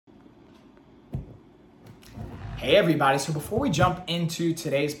Hey everybody, so before we jump into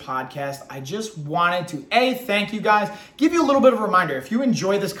today's podcast, I just wanted to thank you guys, give you a little bit of a reminder. If you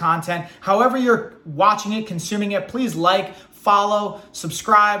enjoy this content, however you're watching it, consuming it, please like, follow,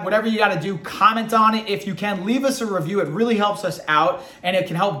 subscribe, whatever you got to do, comment on it. If you can, leave us a review. It really helps us out and it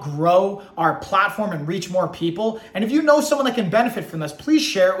can help grow our platform and reach more people. And if you know someone that can benefit from this, please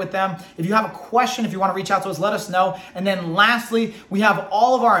share it with them. If you have a question, if you want to reach out to us, let us know. And then lastly, we have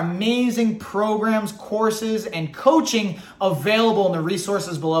all of our amazing programs, courses, and coaching available in the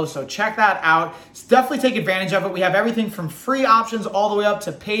resources below. So check that out. Definitely take advantage of it. We have everything from free options all the way up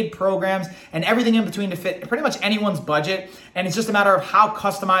to paid programs and everything in between to fit pretty much anyone's budget. And it's just a matter of how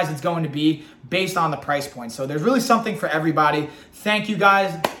customized it's going to be based on the price point. So there's really something for everybody. Thank you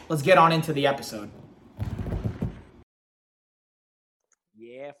guys. Let's get on into the episode.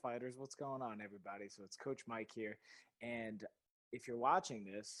 Yeah, fighters, what's going on, everybody? So it's Coach Mike here. And if you're watching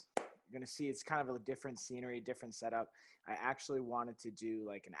this, you're going to see it's kind of a different scenery, different setup. I actually wanted to do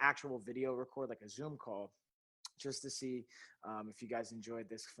like an actual video record, like a Zoom call, just to see if you guys enjoyed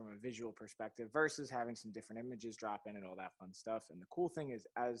this from a visual perspective versus having some different images drop in and all that fun stuff. And the cool thing is,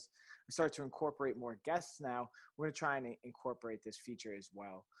 as we start to incorporate more guests now, we're going to try and incorporate this feature as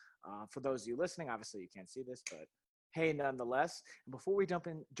well. For those of you listening, obviously you can't see this, but hey, nonetheless, before we jump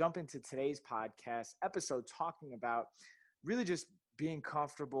into today's podcast episode talking about really just being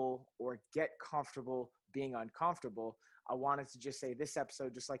comfortable or get comfortable being uncomfortable, I wanted to just say this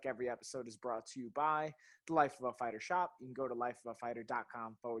episode, just like every episode, is brought to you by the Life of a Fighter shop. You can go to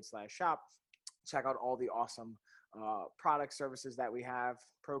lifeofafighter.com/shop. Check out all the awesome product services that we have.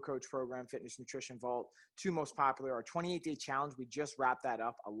 Pro Coach Program, Fitness Nutrition Vault, two most popular. Our 28-day challenge, we just wrapped that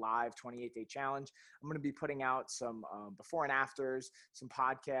up, a live 28-day challenge. I'm going to be putting out some before and afters, some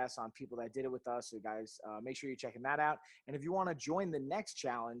podcasts on people that did it with us. So guys, make sure you're checking that out. And if you want to join the next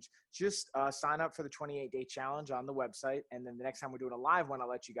challenge, just sign up for the 28-day challenge on the website. And then the next time we're doing a live one, I'll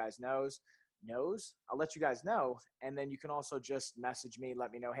let you guys know. I'll let you guys know. And then you can also just message me,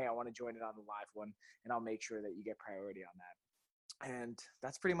 let me know, hey, I want to join it on the live one, and I'll make sure that you get priority on that. And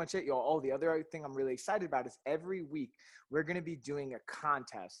that's pretty much it, y'all. Oh, the other thing I'm really excited about is every week we're going to be doing a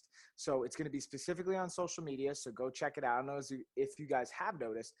contest. So it's going to be specifically on social media. So go check it out. I don't know if you guys have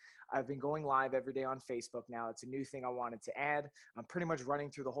noticed, I've been going live every day on Facebook now. It's a new thing I wanted to add. I'm pretty much running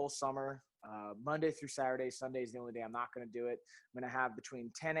through the whole summer, Monday through Saturday. Sunday is the only day I'm not going to do it. I'm going to have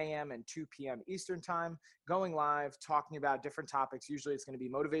between 10 a.m. and 2 p.m. Eastern time going live, talking about different topics. Usually it's going to be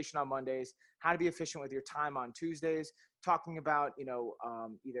motivation on Mondays, how to be efficient with your time on Tuesdays, talking about,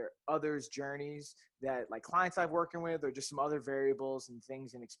 either others' journeys that like clients I've working with, or just some other variables and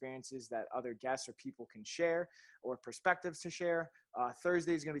things and experiences that other guests or people can share or perspectives to share.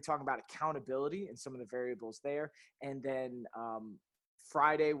 Thursday is going to be talking about accountability and some of the variables there. And then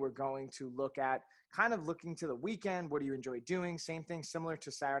Friday, we're going to look at kind of looking to the weekend. What do you enjoy doing? Same thing, similar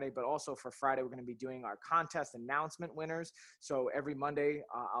to Saturday, but also for Friday, we're going to be doing our contest announcement winners. So every Monday,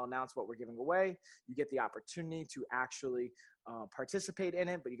 I'll announce what we're giving away. You get the opportunity to actually participate in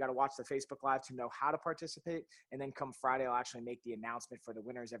it, but you got to watch the Facebook Live to know how to participate. And then come Friday, I'll actually make the announcement for the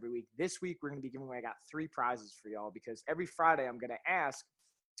winners every week. This week, we're going to be giving away, I got 3 prizes for y'all, because every Friday, I'm going to ask,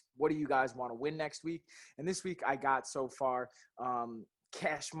 what do you guys want to win next week? And this week, I got so far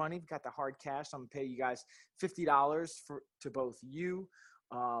cash money. We've got the hard cash. I'm going to pay you guys $50 to both you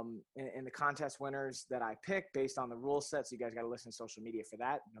and the contest winners that I pick based on the rule set. So you guys got to listen to social media for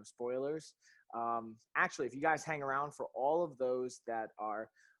that. No spoilers. Actually, if you guys hang around for all of those that are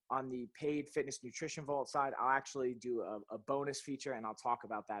on the paid Fitness Nutrition Vault side, I'll actually do a bonus feature, and I'll talk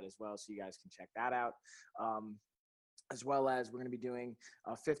about that as well. So you guys can check that out. As well as we're going to be doing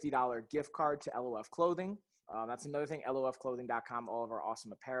a $50 gift card to LOF Clothing. That's another thing, lofclothing.com, all of our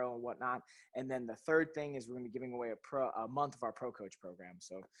awesome apparel and whatnot. And then the third thing is we're going to be giving away a month of our Pro Coach program.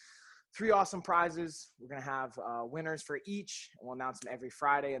 So 3 awesome prizes. We're going to have winners for each, and we'll announce them every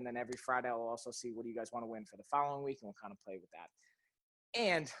Friday. And then every Friday, I'll also see what do you guys want to win for the following week, and we'll kind of play with that.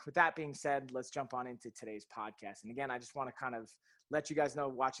 And with that being said, let's jump on into today's podcast. And again, I just want to kind of let you guys know,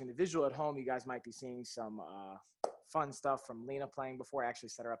 watching the visual at home, you guys might be seeing some fun stuff from Lena playing before. I actually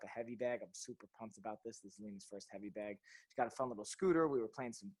set her up a heavy bag. I'm super pumped about this. This is Lena's first heavy bag. She's got a fun little scooter. We were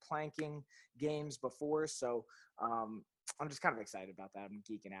playing some planking games before. So I'm just kind of excited about that. I'm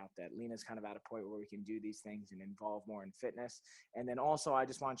geeking out that Lena's kind of at a point where we can do these things and involve more in fitness. And then also, I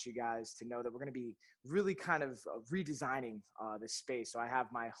just want you guys to know that we're going to be really kind of redesigning this space. So I have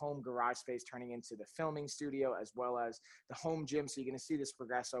my home garage space turning into the filming studio as well as the home gym. So you're going to see this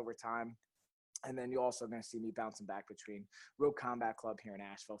progress over time. And then you're also going to see me bouncing back between Rogue Combat Club here in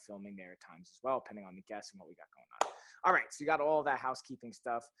Asheville, filming there at times as well, depending on the guests and what we got going on. All right, so you got all of that housekeeping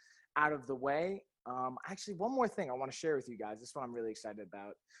stuff out of the way. Actually, one more thing I want to share with you guys. This one I'm really excited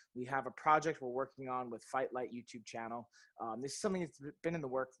about. We have a project we're working on with Fight Light YouTube channel. This is something that's been in the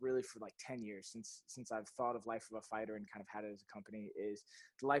work really for like 10 years since I've thought of Life of a Fighter and kind of had it as a company. Is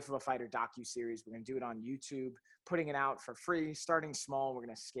the Life of a Fighter docu-series. We're going to do it on YouTube, putting it out for free, starting small. We're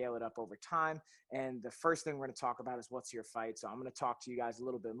going to scale it up over time. And the first thing we're going to talk about is what's your fight. So I'm going to talk to you guys a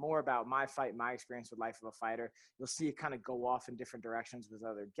little bit more about my fight, my experience with Life of a Fighter. You'll see it kind of go off in different directions with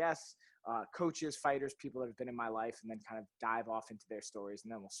other guests, coaches, fighters, people that have been in my life, and then kind of dive off into their stories,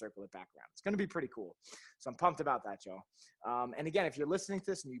 and then we'll circle it back around. It's going to be pretty cool. So I'm pumped about that, Joe. And again, if you're listening to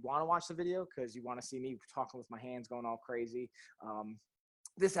this and you want to watch the video because you want to see me talking with my hands going all crazy,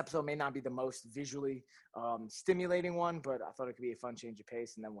 this episode may not be the most visually stimulating one, but I thought it could be a fun change of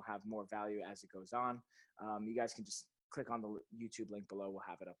pace, and then we'll have more value as it goes on. You guys can just click on the YouTube link below. We'll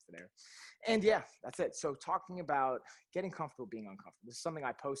have it up there. And yeah, that's it. So talking about getting comfortable being uncomfortable. This is something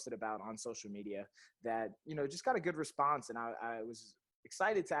I posted about on social media that, just got a good response. And I was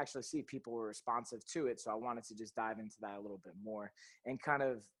excited to actually see people were responsive to it. So I wanted to just dive into that a little bit more and kind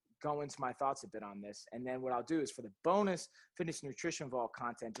of go into my thoughts a bit on this. And then what I'll do is for the bonus Fitness Nutrition Vault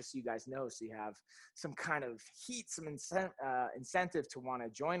content, just so you guys know, so you have some kind of heat, some incentive to want to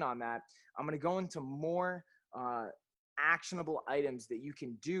join on that, I'm going to go into more actionable items that you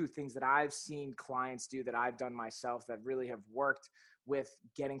can do, things that I've seen clients do, that I've done myself, that really have worked with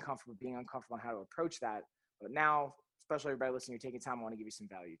getting comfortable, being uncomfortable, and how to approach that. But now, especially everybody listening, you're taking time, I want to give you some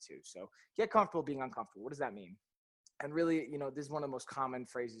value too. So get comfortable being uncomfortable. What does that mean? And really, this is one of the most common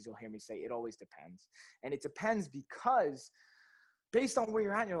phrases you'll hear me say. It always depends. And it depends because based on where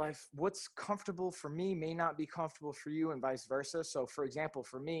you're at in your life, what's comfortable for me may not be comfortable for you, and vice versa. So for example,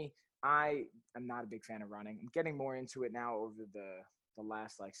 for me, I am not a big fan of running. I'm getting more into it now over the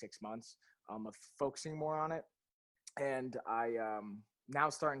last like 6 months of focusing more on it. And I now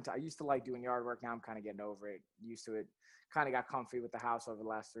I used to like doing yard work. Now I'm kind of getting over it, used to it, kind of got comfy with the house over the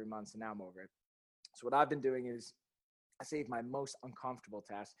last 3 months, and now I'm over it. So what I've been doing is I saved my most uncomfortable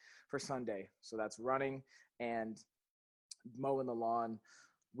task for Sunday. So that's running and mowing the lawn,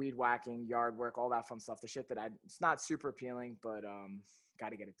 weed whacking, yard work, all that fun stuff. The shit that it's not super appealing, but got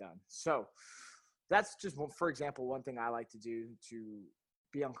to get it done. So that's just, for example, one thing I like to do to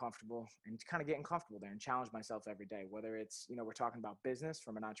be uncomfortable and to kind of get comfortable there and challenge myself every day. Whether it's, we're talking about business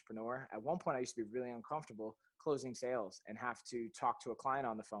from an entrepreneur. At one point, I used to be really uncomfortable closing sales and have to talk to a client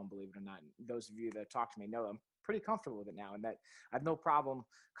on the phone, believe it or not. And those of you that talk to me know I'm pretty comfortable with it now, and that I have no problem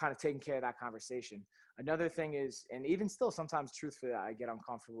kind of taking care of that conversation. Another thing is, and even still sometimes truthfully I get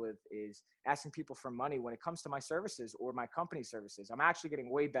uncomfortable with, is asking people for money when it comes to my services or my company services. I'm actually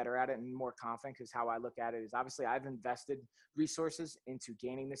getting way better at it and more confident, because how I look at it is, obviously I've invested resources into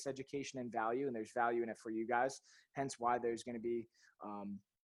gaining this education and value, and there's value in it for you guys. Hence why there's going to be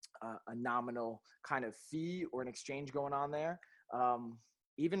a nominal kind of fee or an exchange going on there.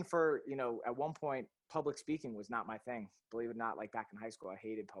 Even for, at one point, public speaking was not my thing. Believe it or not, like back in high school, I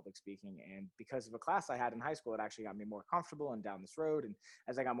hated public speaking. And because of a class I had in high school, it actually got me more comfortable and down this road. And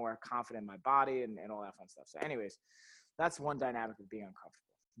as I got more confident in my body and all that fun stuff. So anyways, that's one dynamic of being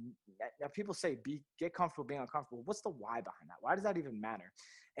uncomfortable. Now people say, get comfortable being uncomfortable. What's the why behind that? Why does that even matter?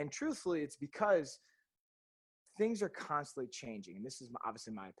 And truthfully, it's because things are constantly changing. And this is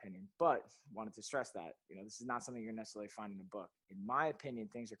obviously my opinion, but wanted to stress that, this is not something you're necessarily finding in a book. In my opinion,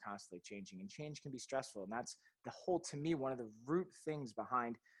 things are constantly changing, and change can be stressful. And that's to me, one of the root things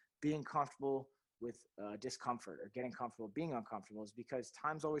behind being comfortable with discomfort or getting comfortable being uncomfortable, is because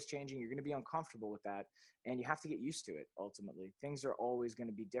time's always changing. You're going to be uncomfortable with that, and you have to get used to it. Ultimately, things are always going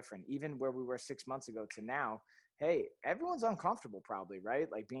to be different. Even where we were 6 months ago to now, hey, everyone's uncomfortable probably,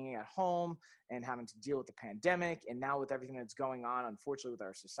 right? Like being at home and having to deal with the pandemic, and now with everything that's going on, unfortunately, with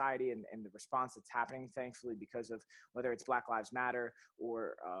our society and the response that's happening, thankfully, because of whether it's Black Lives Matter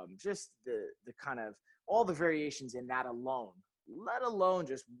or just the kind of all the variations in that alone, let alone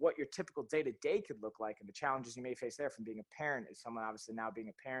just what your typical day-to-day could look like and the challenges you may face there from being a parent, as someone obviously now being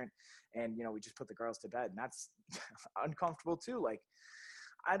a parent. And, we just put the girls to bed, and that's uncomfortable too. Like,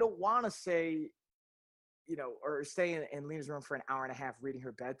 I don't want to say, or stay in Lena's room for an hour and a half reading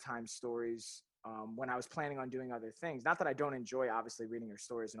her bedtime stories when I was planning on doing other things. Not that I don't enjoy, obviously, reading her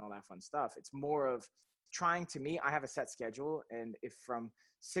stories and all that fun stuff. It's more of trying to me, I have a set schedule. And if from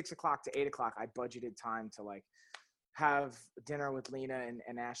 6 o'clock to 8 o'clock, I budgeted time to like have dinner with Lena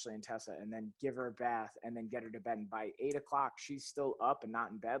and Ashley and Tessa, and then give her a bath and then get her to bed. And by 8 o'clock, she's still up and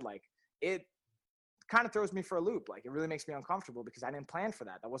not in bed. Like, it kind of throws me for a loop. Like, it really makes me uncomfortable because I didn't plan for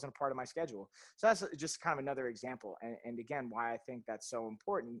that. That wasn't a part of my schedule. So that's just kind of another example. And again, why I think that's so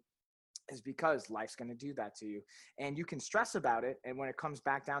important is because life's going to do that to you, and you can stress about it. And when it comes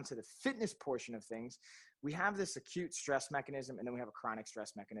back down to the fitness portion of things, we have this acute stress mechanism, and then we have a chronic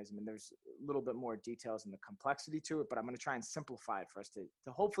stress mechanism, and there's a little bit more details and the complexity to it, but I'm going to try and simplify it for us to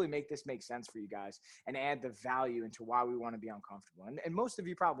hopefully make this make sense for you guys and add the value into why we want to be uncomfortable. And most of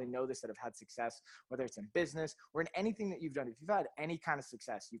you probably know this that have had success, whether it's in business or in anything that you've done. If you've had any kind of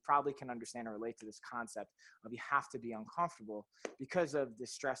success, you probably can understand or relate to this concept of you have to be uncomfortable because of the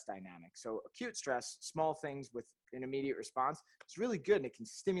stress dynamic. So acute stress, small things with an immediate response, it's really good, and it can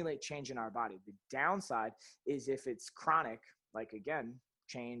stimulate change in our body. The downside is if it's chronic, like again,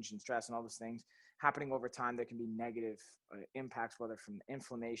 change and stress and all those things happening over time, there can be negative impacts, whether from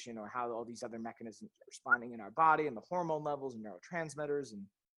inflammation or how all these other mechanisms are responding in our body, and the hormone levels and neurotransmitters and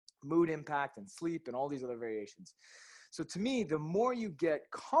mood impact and sleep and all these other variations. So to me, the more you get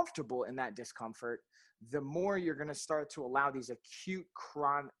comfortable in that discomfort, the more you're going to start to allow these acute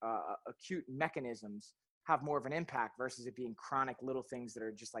mechanisms have more of an impact versus it being chronic little things that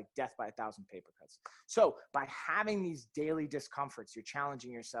are just like death by 1,000 paper cuts. So by having these daily discomforts, you're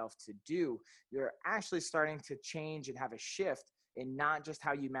challenging yourself to do, you're actually starting to change and have a shift in not just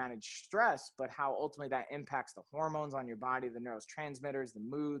how you manage stress, but how ultimately that impacts the hormones on your body, the neurotransmitters, the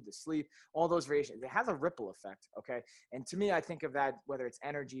mood, the sleep, all those variations. It has a ripple effect, okay? And to me, I think of that, whether it's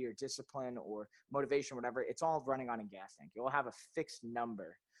energy or discipline or motivation, whatever, it's all running on a gas tank. You all have a fixed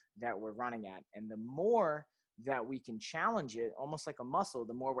number that we're running at. And the more that we can challenge it, almost like a muscle,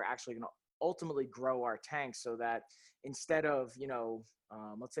 the more we're actually going to ultimately grow our tank, so that instead of,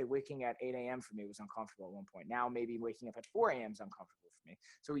 let's say waking at 8 a.m. for me was uncomfortable at one point. Now maybe waking up at 4 a.m. is uncomfortable for me.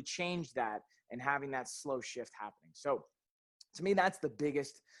 So we changed that and having that slow shift happening. So to me, that's the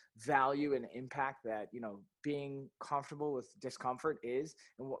biggest value and impact that, being comfortable with discomfort is,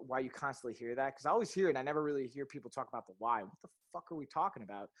 and why you constantly hear that. Because I always hear it, and I never really hear people talk about the why. What the fuck are we talking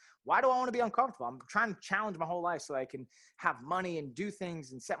about? Why do I want to be uncomfortable? I'm trying to challenge my whole life so I can have money and do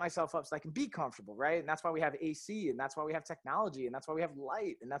things and set myself up so I can be comfortable, right? And that's why we have AC, and that's why we have technology, and that's why we have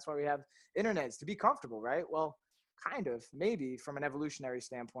light, and that's why we have internet, is to be comfortable, right? Well, kind of, maybe from an evolutionary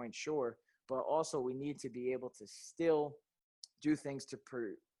standpoint, sure. But also we need to be able to still do things to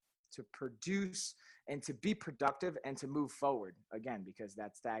produce and to be productive and to move forward again, because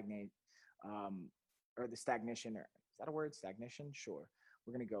that or the stagnation, or is that a word? Stagnation? Sure.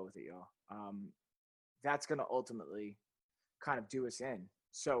 We're going to go with it, y'all. That's going to ultimately kind of do us in.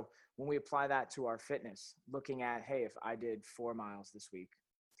 So when we apply that to our fitness, looking at, hey, if I did 4 miles this week,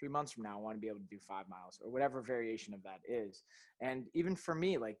 3 months from now, I want to be able to do 5 miles, or whatever variation of that is. And even for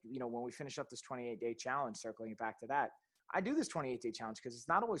me, like, when we finish up this 28-day challenge, circling it back to that, I do this 28-day challenge because it's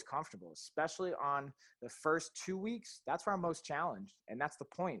not always comfortable, especially on the first 2 weeks. That's where I'm most challenged. And that's the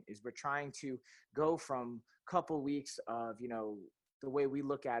point, is we're trying to go from a couple weeks of, the way we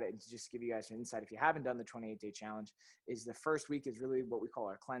look at it, and to just give you guys an insight, if you haven't done the 28-day challenge, is the first week is really what we call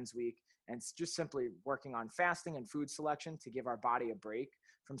our cleanse week. And it's just simply working on fasting and food selection to give our body a break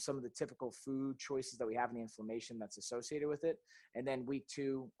from some of the typical food choices that we have and the inflammation that's associated with it. And then week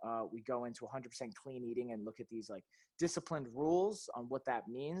 2, we go into 100% clean eating and look at these like disciplined rules on what that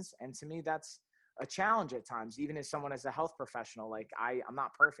means. And to me, that's a challenge at times, even as someone as a health professional. Like I'm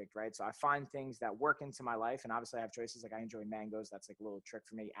not perfect, right? So I find things that work into my life, and obviously I have choices. Like I enjoy mangoes. That's like a little trick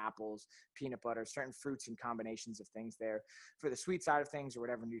for me. Apples, peanut butter, certain fruits and combinations of things there for the sweet side of things, or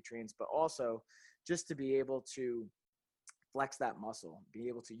whatever nutrients, but also just to be able to flex that muscle, be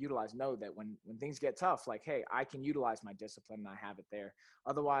able to know that when things get tough, like, hey, I can utilize my discipline and I have it there.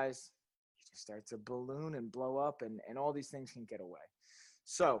 Otherwise, you just start to balloon and blow up, and all these things can get away.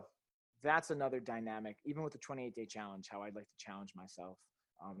 So that's another dynamic, even with the 28-day challenge, how I'd like to challenge myself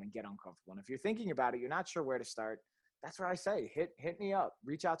and get uncomfortable. And if you're thinking about it, you're not sure where to start, that's where I say, hit me up,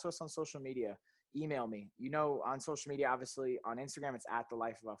 reach out to us on social media, email me. On social media, obviously on Instagram, it's at The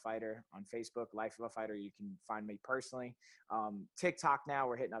Life of a Fighter. On Facebook, Life of a Fighter, you can find me personally. TikTok now,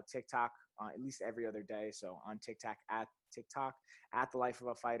 we're hitting up TikTok at least every other day. So on TikTok, at The Life of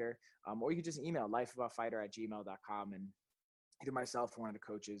a Fighter. Or you can just email lifeofafighter@gmail.com, and either myself or one of the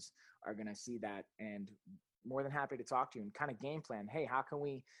coaches are going to see that, and more than happy to talk to you and kind of game plan. Hey, how can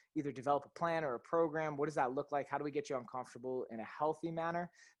we either develop a plan or a program? What does that look like? How do we get you uncomfortable in a healthy manner?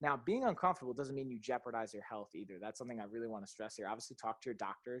 Now, being uncomfortable doesn't mean you jeopardize your health either. That's something I really want to stress here. Obviously, talk to your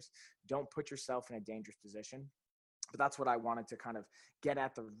doctors. Don't put yourself in a dangerous position. But that's what I wanted to kind of get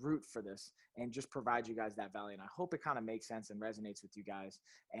at the root for this, and just provide you guys that value. And I hope it kind of makes sense and resonates with you guys.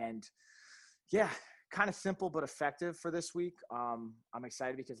 And yeah, kind of simple but effective for this week. I'm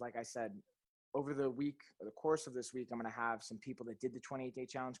excited because, like I said, over the week, or the course of this week, I'm going to have some people that did the 28-day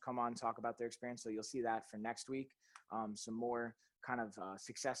challenge come on and talk about their experience. So you'll see that for next week. Some more kind of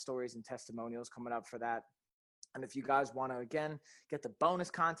success stories and testimonials coming up for that. And if you guys want to, again, get the bonus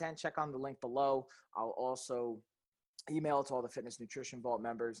content, check on the link below. I'll also email it to all the Fitness Nutrition Vault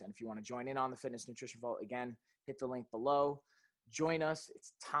members. And if you want to join in on the Fitness Nutrition Vault, again, hit the link below. Join us.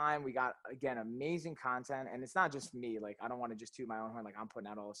 It's time. We got, again, amazing content. And it's not just me. Like, I don't want to just toot my own horn. Like, I'm putting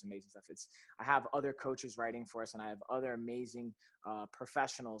out all this amazing stuff. I have other coaches writing for us, and I have other amazing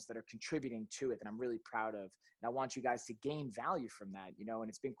professionals that are contributing to it that I'm really proud of. And I want you guys to gain value from that, and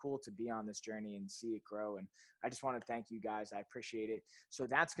it's been cool to be on this journey and see it grow. And I just want to thank you guys. I appreciate it. So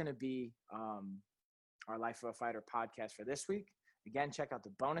that's going to be our Life of a Fighter podcast for this week. Again, check out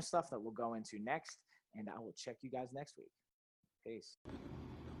the bonus stuff that we'll go into next, and I will check you guys next week. Peace.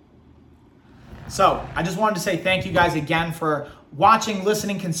 So I just wanted to say thank you guys again for watching,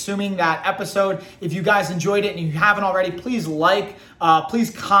 listening, consuming that episode. If you guys enjoyed it and you haven't already, please please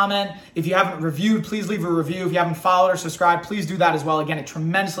comment. If you haven't reviewed, please leave a review. If you haven't followed or subscribed, please do that as well. Again, it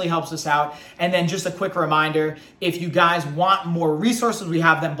tremendously helps us out. And then just a quick reminder, if you guys want more resources, we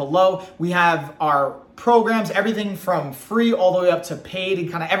have them below. We have our programs, everything from free all the way up to paid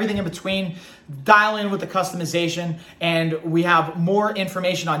and kind of everything in between. Dial in with the customization, and we have more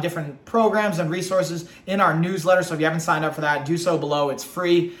information on different programs and resources in our newsletter. So if you haven't signed up for that, do so below. It's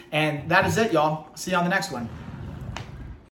free. And that is it, y'all. See you on the next one.